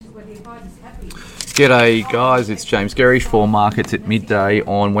G'day guys, it's James Gerrish for Markets at Midday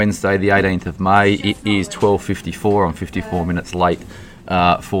on Wednesday the 18th of May. It is 12:54. I'm 54 minutes late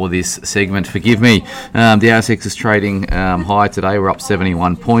for this segment. Forgive me. The ASX is trading high today. We're up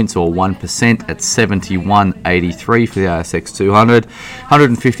 71 points or 1% at 71.83 for the ASX 200.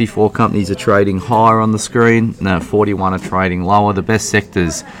 154 companies are trading higher on the screen. 41 are trading lower. The best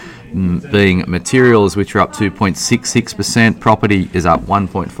sectors being materials, which are up 2.66%. Property is up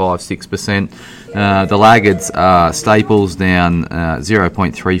 1.56%. The laggards are staples down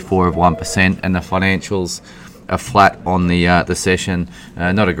 0.34 of 1%, and the financials are flat on the session.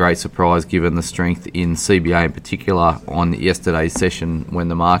 Not a great surprise given the strength in CBA in particular on yesterday's session when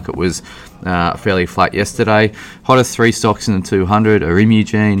the market was fairly flat yesterday. Hottest three stocks in the 200 are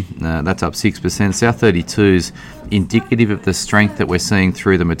Imugene, that's up 6%. South32's indicative of the strength that we're seeing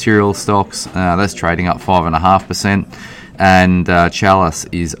through the material stocks. That's trading up 5.5%. And Chalice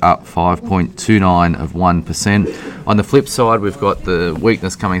is up 5.29 of 1%. On the flip side, we've got the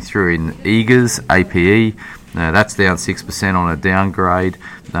weakness coming through in Eagers, APE. That's down 6% on a downgrade.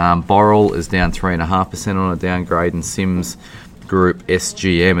 Boral is down 3.5% on a downgrade, and Sims Group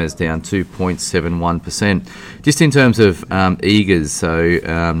SGM is down 2.71%. Just in terms of Eagers, so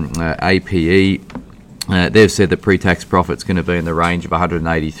APE, they've said that pre-tax profit's going to be in the range of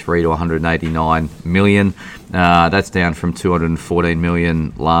 183 to 189 million. That's down from 214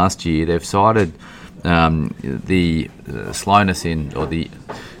 million last year. They've cited the slowness in, or the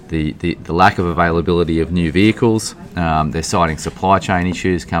lack of availability of new vehicles. They're citing supply chain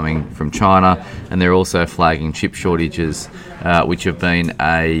issues coming from China, and they're also flagging chip shortages, which have been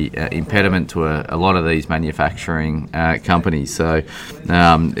a impediment to a lot of these manufacturing companies. So,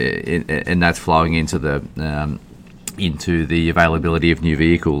 and that's flowing into the availability of new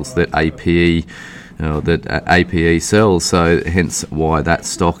vehicles that APE sells. So, hence why that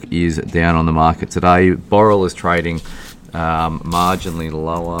stock is down on the market today. Boral is trading marginally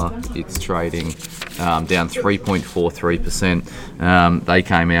lower. It's trading down 3.43%. They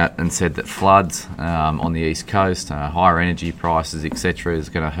came out and said that floods on the east coast, higher energy prices, etc., is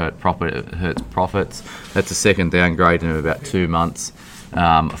going to hurts profits. That's a second downgrade in about 2 months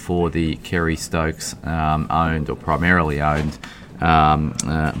for the Kerry Stokes owned, or primarily owned,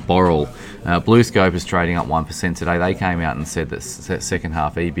 Boral. BlueScope is trading up 1% today. They came out and said that second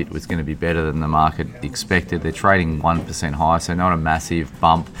half EBIT was going to be better than the market expected. They're trading 1% higher, so not a massive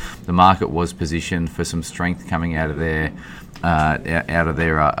bump. The market was positioned for some strength coming out of their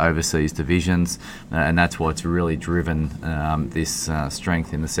overseas divisions, and that's what's really driven this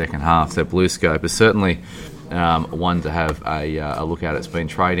strength in the second half. So BlueScope is certainly one to have a look at. It's been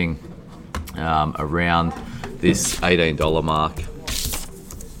trading around this $18 mark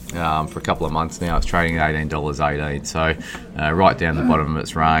for a couple of months now. It's trading at $18.18, so right down the bottom of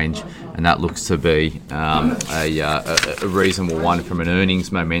its range, and that looks to be a reasonable one from an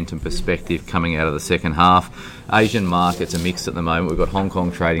earnings momentum perspective coming out of the second half. Asian markets are mixed at the moment. We've got Hong Kong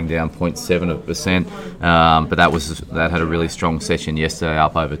trading down 0.7%, but that had a really strong session yesterday,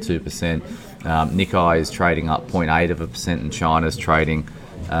 up over 2%. Nikkei is trading up 0.8%, and China's trading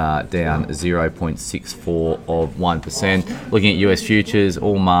down 0.64 of 1%. Looking at US futures,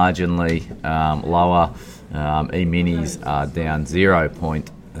 all marginally lower. E-minis are down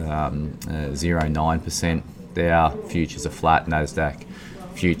 0.09%. Dow futures are flat. Nasdaq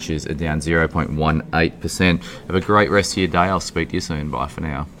futures are down 0.18%. Have a great rest of your day. I'll speak to you soon. Bye for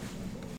now.